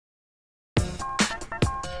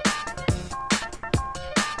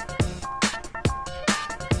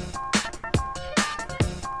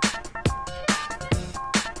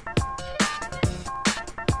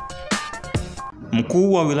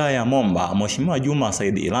Mkuu wa wilaya ya Momba, Mheshimiwa Juma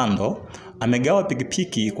Saidi Ilando, amegawa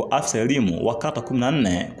pikipiki kwa afisa elimu wa kata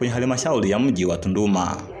 14 kwenye halmashauri ya mji wa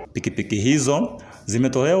Tunduma. Pikipiki hizo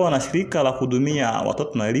zimetolewa na shirika la kuhudumia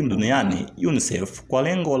watoto na elimu duniani UNICEF kwa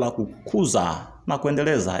lengo la kukuza na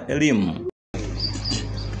kuendeleza elimu.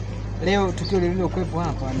 Leo tukio lililokuwepo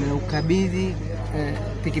hapa ni ukabidhi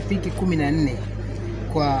pikipiki 14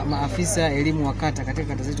 kwa maafisa elimu wa kata katika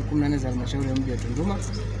kata zetu 14 za halmashauri ya mji wa Tunduma.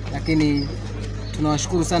 Lakini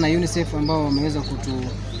tunawashukuru sana UNICEF ambao wameweza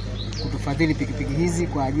kutufadhili pikipiki hizi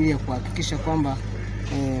kwa ajili ya kuhakikisha kwamba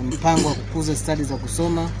mpango wa kukuza stadi za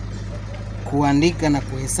kusoma, kuandika na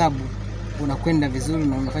kuhesabu unakwenda vizuri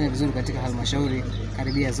na unafanya vizuri katika halmashauri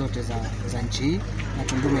karibia zote za nchi hii na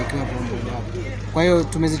Tunduma ikiwa mmoja wapo. Kwa hiyo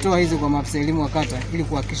tumezitoa hizi kwa maafisa elimu wa kata ili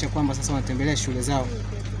kuhakikisha kwamba sasa wanatembelea shule zao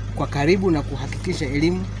kwa karibu na kuhakikisha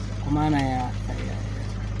elimu kwa maana ya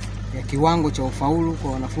kiwango cha ufaulu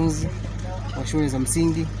kwa wanafunzi wa shule za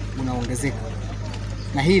msingi unaongezeka.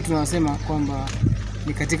 Na hii tunasema kwamba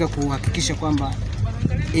ni katika kuhakikisha kwamba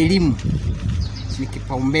elimu ni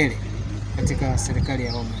kipaumbele katika serikali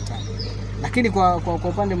ya awamu ya tano. Lakini kwa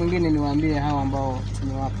upande mwingine niwaambie hawa ambao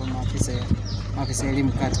tumewapa maafisa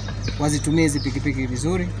elimu kata wazitumie hizi pikipiki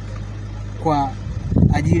vizuri kwa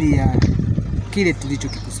ajili ya kile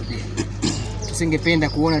tulichokikusudia. Tusingependa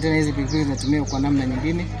kuona tena hizi pikipiki zinatumiwa kwa namna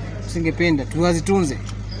nyingine. Tusingependa, tuwazitunze.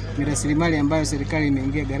 Ni rasilimali ambayo serikali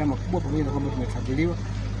imeingia gharama kubwa pamoja na kwamba tumefadhiliwa,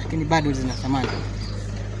 lakini bado zina thamani.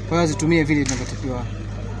 Kwa hiyo zitumie vile tunavyotakiwa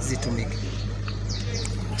zitumike.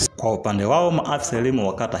 Kwa upande wao maafisa elimu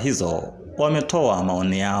wa kata hizo wametoa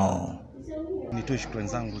maoni yao. Nitoe shukrani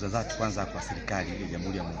zangu za dhati kwanza kwa serikali ya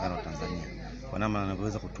Jamhuri ya Muungano wa Tanzania kwa namna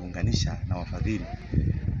wanavyoweza kutuunganisha na wafadhili.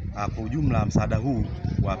 Kwa ujumla msaada huu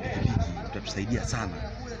wa pikipiki utatusaidia sana.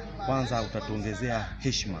 Kwanza utatuongezea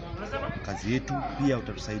heshima kazi yetu, pia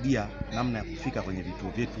utatusaidia namna ya kufika kwenye vituo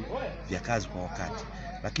vyetu vya kazi kwa wakati.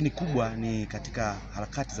 Lakini kubwa ni katika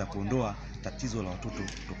harakati za kuondoa tatizo la watoto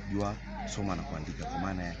kutokujua kusoma na kuandika kwa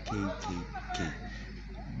maana ya KKK.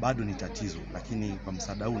 Bado ni tatizo, lakini kwa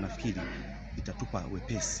msaada huu nafikiri itatupa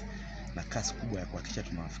wepesi na kasi kubwa ya kuhakikisha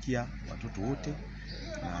tunawafikia watoto wote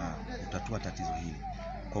na kutatua tatizo hili.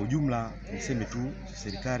 Kwa ujumla niseme tu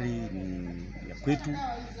serikali ni ya kwetu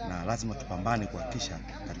na lazima tupambane kuhakikisha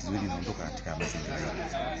tatizo hili linaondoka katika mazingira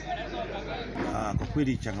yetu. Kwa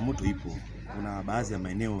kweli changamoto ipo. Kuna baadhi ya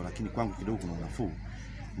maeneo lakini kwangu kidogo kuna unafuu.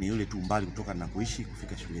 Ni yule tu mbali kutoka ninakoishi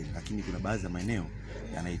kufika shuleni, lakini kuna baadhi ya maeneo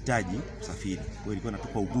yanahitaji kusafiri. Kwa hiyo ilikuwa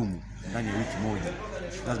inatupa ugumu ndani ya wiki moja.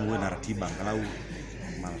 Lazima uwe na ratiba angalau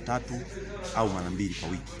mara 3 au mara 2 kwa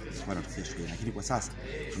wiki kwa nafasi shule, lakini kwa sasa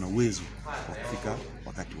tuna uwezo wa kufika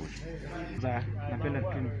wakati wote. Napenda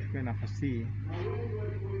tuchukue nafasi hii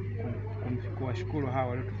kuwashukuru hawa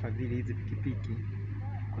waliotufadhili hizi pikipiki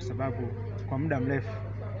kwa sababu kwa muda mrefu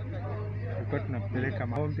tulikuwa tunapeleka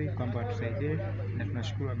maombi kwamba watusaidie, na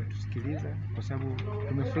tunashukuru wametusikiliza kwa sababu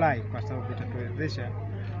tumefurahi kwa sababu itatuwezesha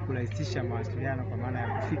kurahisisha mawasiliano kwa maana ya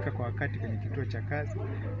kufika kwa wakati kwenye kituo cha kazi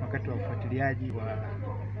wakati wa ufuatiliaji wa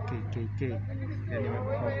KKK, yani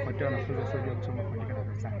kufuatia wanafunzi wasiojua kusoma kuandika na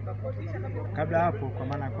kuhesabu. Kabla hapo kwa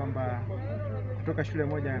maana kwamba kutoka shule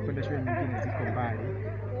moja kwenda shule nyingine ziko mbali,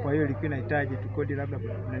 kwa hiyo ilikuwa inahitaji tukodi labda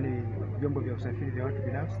vyombo vya usafiri vya watu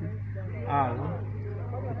binafsi au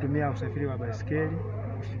kutumia usafiri wa baiskeli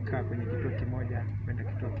kufika kwenye kituo kimoja kwenda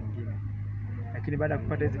kituo kingine. Lakini baada ya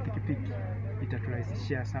kupata hizi pikipiki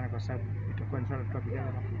itaturahisishia sana kwa sababu itakuwa ni swala tu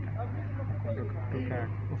kujaza mafuta na kutoka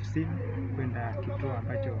ofisini kwenda kituo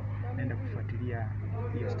ambacho naenda kufuatilia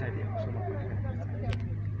hiyo stadi ya kusoma kuandika na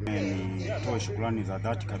kuhesabu. Nitoe shukrani za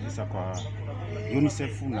dhati kabisa kwa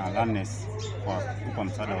UNICEF na LANES kwa kutupa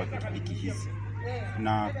msaada wa pikipiki hizi.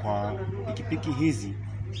 Na kwa pikipiki hizi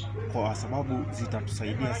kwa sababu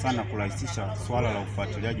zitatusaidia sana kurahisisha swala la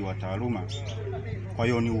ufuatiliaji wa taaluma. Kwa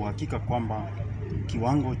hiyo ni uhakika kwamba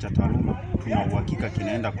kiwango cha taaluma tuna uhakika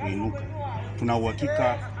kinaenda kuinuka. Tuna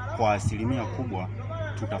uhakika kwa asilimia kubwa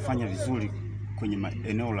tutafanya vizuri kwenye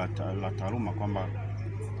eneo la taaluma kwamba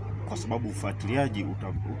kwa sababu ufuatiliaji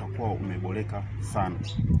utakuwa umeboreka sana.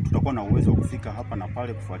 Tutakuwa na uwezo wa kufika hapa na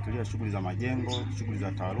pale kufuatilia shughuli za majengo, shughuli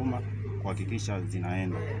za taaluma kuhakikisha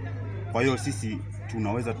zinaenda. Kwa hiyo sisi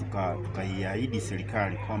tunaweza tukaiahidi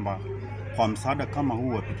serikali kwamba kwa msaada kama huu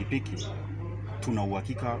wa pikipiki tuna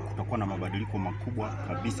uhakika kutakuwa na mabadiliko makubwa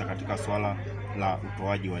kabisa katika swala la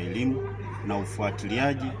utoaji wa elimu na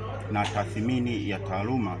ufuatiliaji na tathmini ya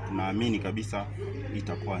taaluma. Tunaamini kabisa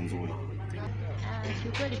itakuwa nzuri.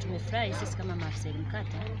 Kiukweli tumefurahi sisi kama maafisa elimu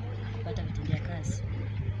kata kupata vitendea kazi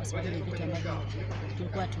kwa sababu ni vitu ambavyo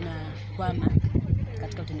tulikuwa tunakwama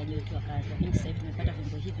katika utendaji wetu wa kazi, lakini sasa hivi tumepata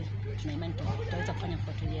vyombo hivi, tuna imani tutaweza kufanya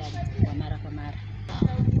ufuatiliaji kwa mara kwa mara.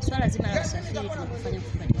 Swala zima la usafiri tunapofanya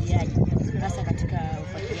ufuatiliaji, hasa katika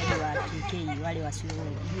ufuatiliaji wa KK, wale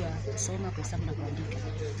wasiojua kusoma, kuhesabu na kuandika,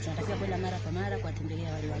 tunatakiwa kwenda mara kwa mara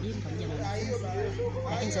kuwatembelea wale walimu pamoja na wanafunzi.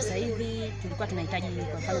 Lakini sasa hivi tulikuwa tunahitaji,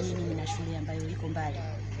 kwa mfano mimi nina shule ambayo iko mbali,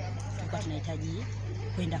 tulikuwa tunahitaji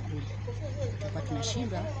kwenda kule, tulikuwa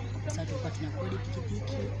tunashindwa kwa sababu tulikuwa tunakodi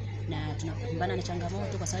pikipiki na tunakumbana na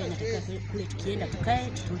changamoto kwa sababu inatakiwa kule tukienda tukae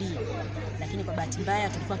tutulie, lakini kwa bahati mbaya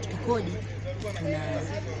tulikuwa tukikodi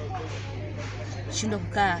tunashindwa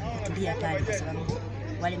kukaa kutulia pale kwa sababu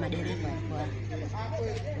wale madereva walikuwa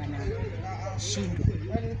wanashindwa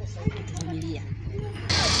kutuvumilia.